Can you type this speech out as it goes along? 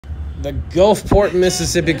The Gulfport,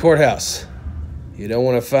 Mississippi courthouse. You don't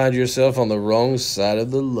want to find yourself on the wrong side of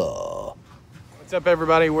the law. What's up,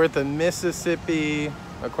 everybody? We're at the Mississippi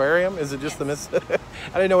Aquarium. Is it just the Mississippi?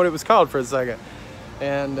 I didn't know what it was called for a second.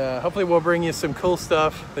 And hopefully we'll bring you some cool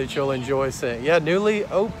stuff that you'll enjoy seeing. Yeah, newly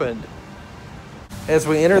opened. As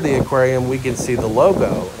we enter the aquarium, we can see the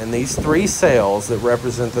logo and these three sails that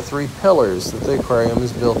represent the three pillars that the aquarium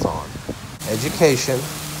is built on: education,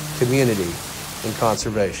 community, and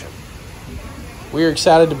conservation. We are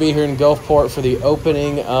excited to be here in Gulfport for the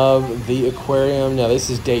opening of the aquarium. Now, this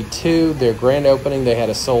is day 2, their grand opening. They had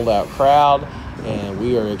a sold-out crowd, and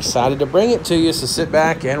we are excited to bring it to you, so sit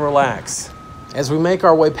back and relax. As we make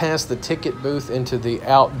our way past the ticket booth into the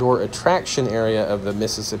outdoor attraction area of the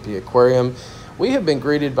Mississippi Aquarium, we have been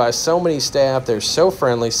greeted by so many staff. They're so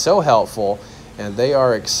friendly, so helpful, and they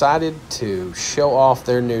are excited to show off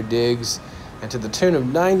their new digs. And to the tune of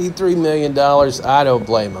 $93 million, I don't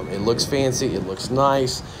blame them. It looks fancy, it looks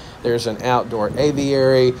nice. There's an outdoor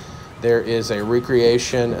aviary. There is a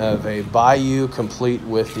recreation of a bayou complete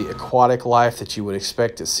with the aquatic life that you would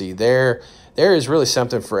expect to see there. There is really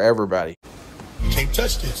something for everybody. Can't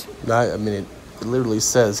touch this. I mean, it literally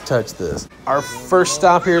says touch this. Our first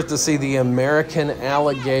stop here is to see the American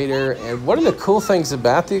alligator. And one of the cool things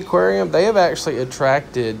about the aquarium, they have actually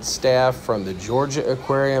attracted staff from the Georgia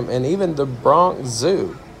Aquarium and even the Bronx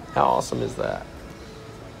Zoo. How awesome is that?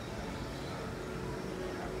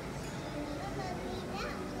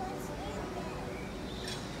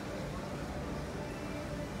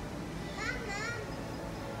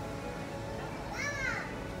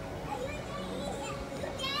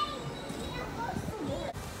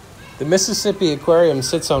 The Mississippi Aquarium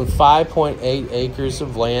sits on 5.8 acres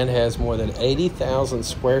of land, has more than 80,000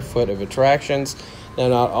 square foot of attractions. Now,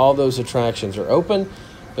 not all those attractions are open,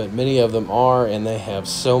 but many of them are, and they have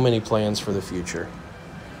so many plans for the future.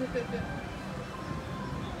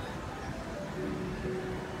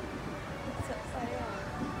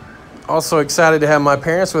 Also excited to have my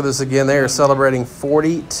parents with us again. They are celebrating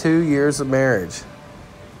 42 years of marriage.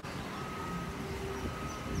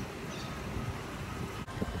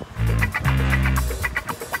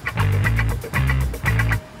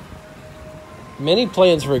 Many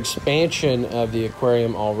plans for expansion of the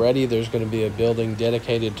aquarium already. There's going to be a building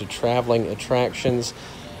dedicated to traveling attractions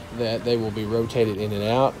that they will be rotated in and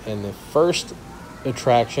out. And the first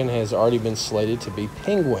attraction has already been slated to be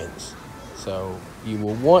penguins. So you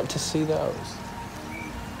will want to see those.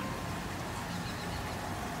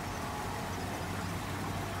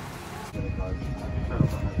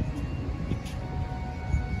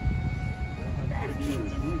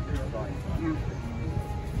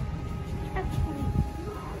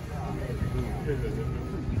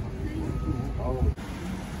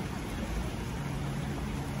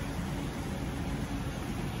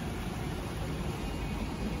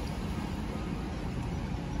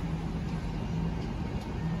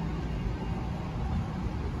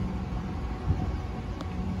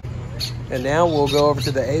 And now we'll go over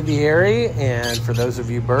to the aviary, and for those of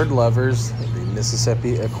you bird lovers, the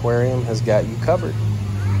Mississippi Aquarium has got you covered.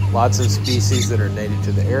 Lots of species that are native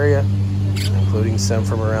to the area, including some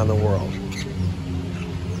from around the world.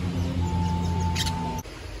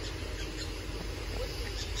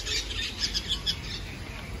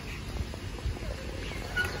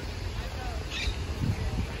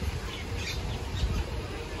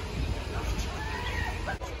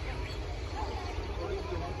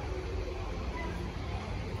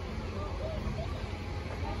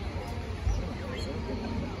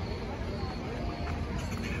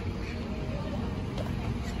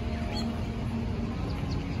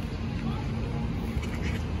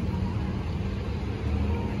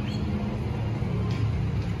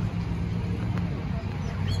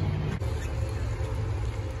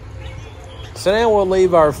 So now we'll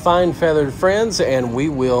leave our fine feathered friends and we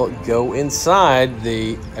will go inside.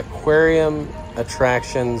 The aquarium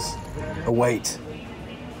attractions await.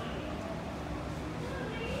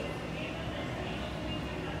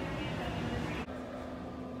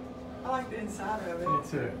 I like the inside of it. Me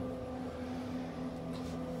too.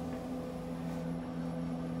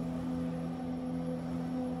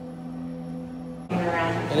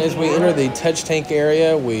 And as we enter the touch tank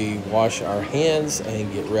area, we wash our hands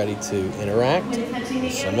and get ready to interact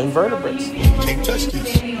with some invertebrates. Can't touch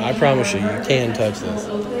this. I promise you, you can touch this.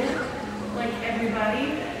 Like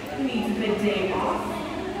everybody needs a good day off.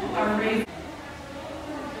 Our race.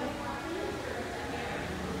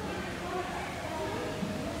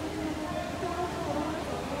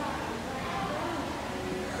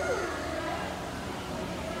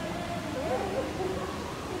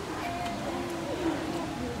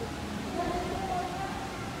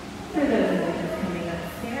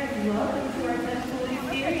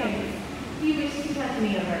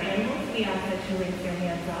 any of our animals, we ask that you rinse your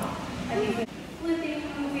hands off. And you can lifting,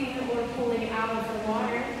 moving, or pulling out of the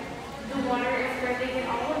water. The water is where they get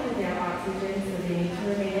all of their oxygen, so they need to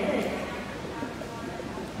remain in it.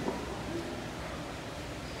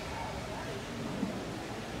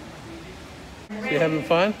 You having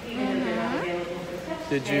fun?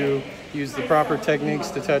 Did you use the proper techniques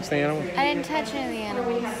to touch the animal? I didn't touch any of the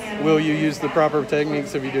animals. Will you use the proper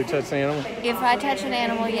techniques if you do touch the animal? If I touch an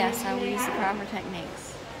animal, yes, I will use the proper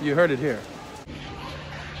techniques. You heard it here.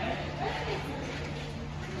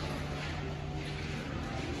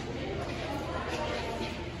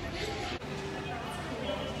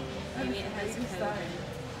 Maybe it has code.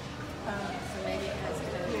 So maybe it has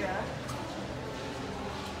code. Yeah.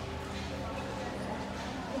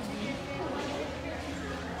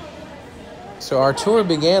 So our tour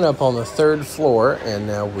began up on the 3rd floor, and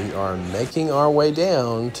now we are making our way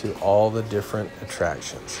down to all the different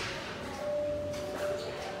attractions.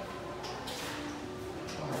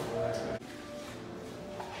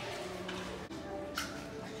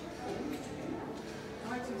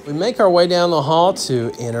 We make our way down the hall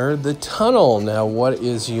to enter the tunnel. Now, what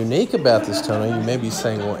is unique about this tunnel, you may be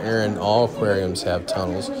saying, well, Aaron, all aquariums have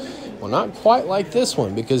tunnels. Well, not quite like this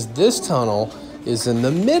one, because this tunnel is in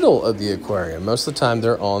the middle of the aquarium. Most of the time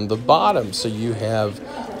they're on the bottom. So you have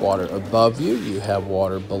water above you, you have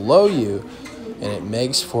water below you, and it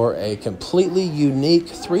makes for a completely unique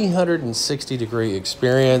 360-degree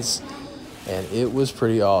experience, and it was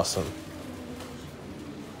pretty awesome.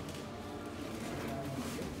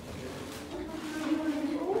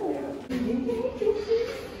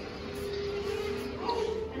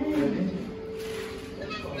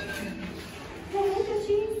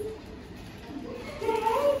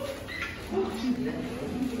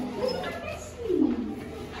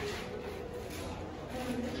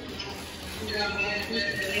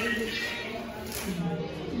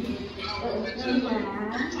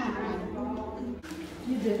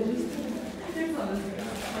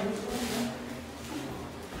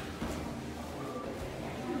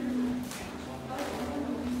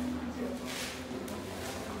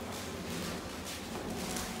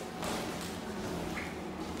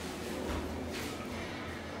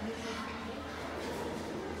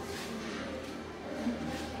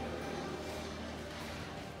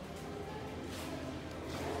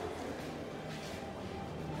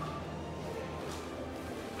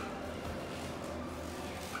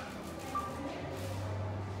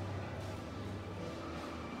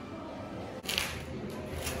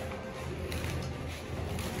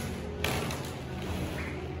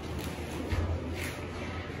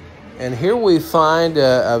 And here we find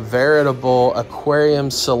a veritable aquarium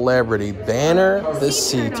celebrity, Banner the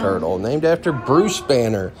sea turtle, named after Bruce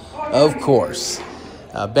Banner, of course.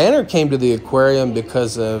 Banner came to the aquarium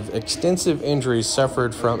because of extensive injuries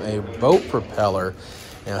suffered from a boat propeller.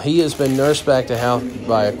 Now, he has been nursed back to health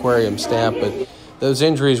by aquarium staff, but those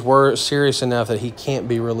injuries were serious enough that he can't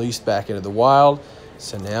be released back into the wild.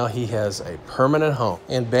 So now he has a permanent home.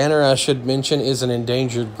 And Banner, I should mention, is an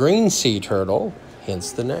endangered green sea turtle,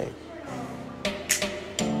 hence the name.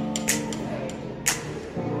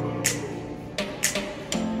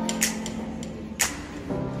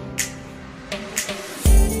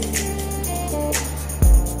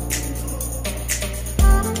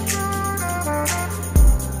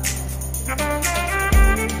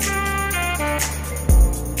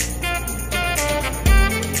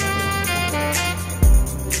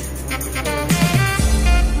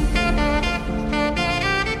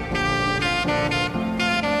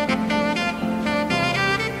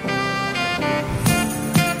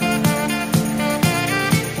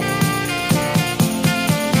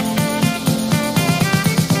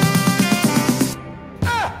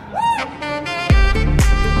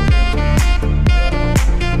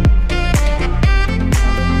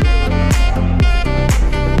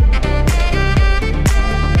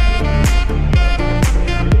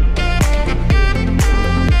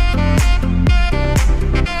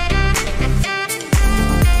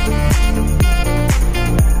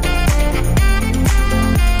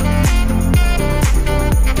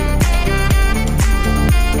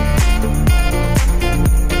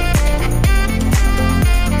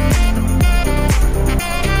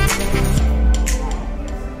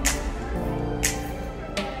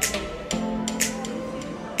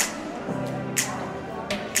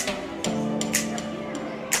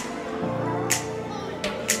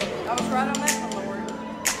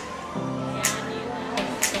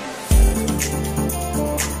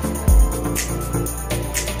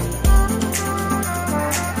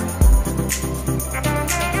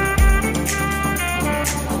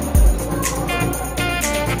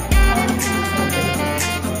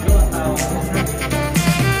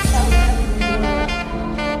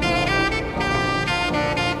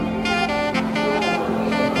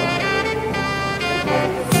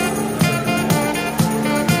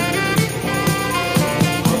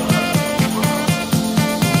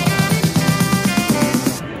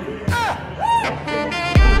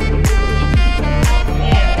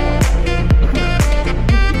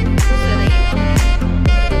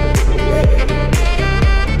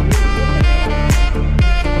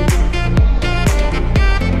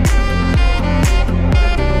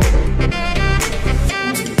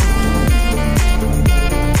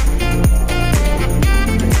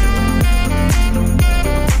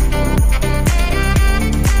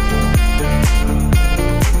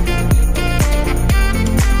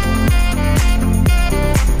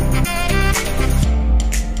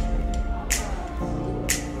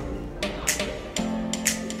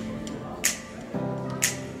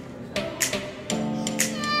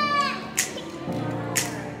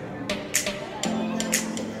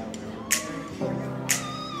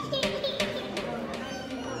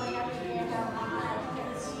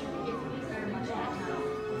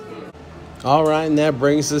 All right, and that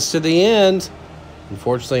brings us to the end.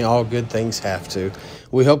 Unfortunately, all good things have to.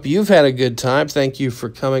 We hope you've had a good time. Thank you for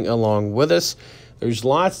coming along with us. There's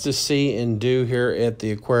lots to see and do here at the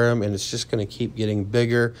aquarium, and it's just going to keep getting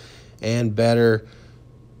bigger and better.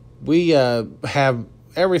 We have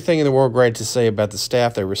everything in the world great to say about the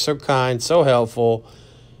staff. They were so kind, so helpful,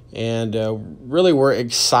 and really we're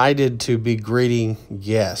excited to be greeting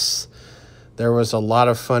guests. There was a lot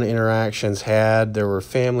of fun interactions had. There were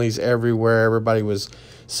families everywhere. Everybody was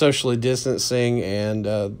socially distancing, and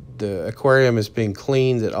the aquarium is being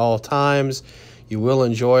cleaned at all times. You will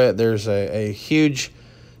enjoy it. There's a huge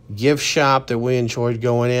gift shop that we enjoyed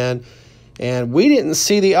going in. And we didn't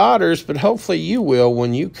see the otters, but hopefully you will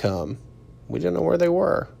when you come. We didn't know where they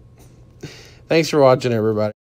were. Thanks for watching, everybody.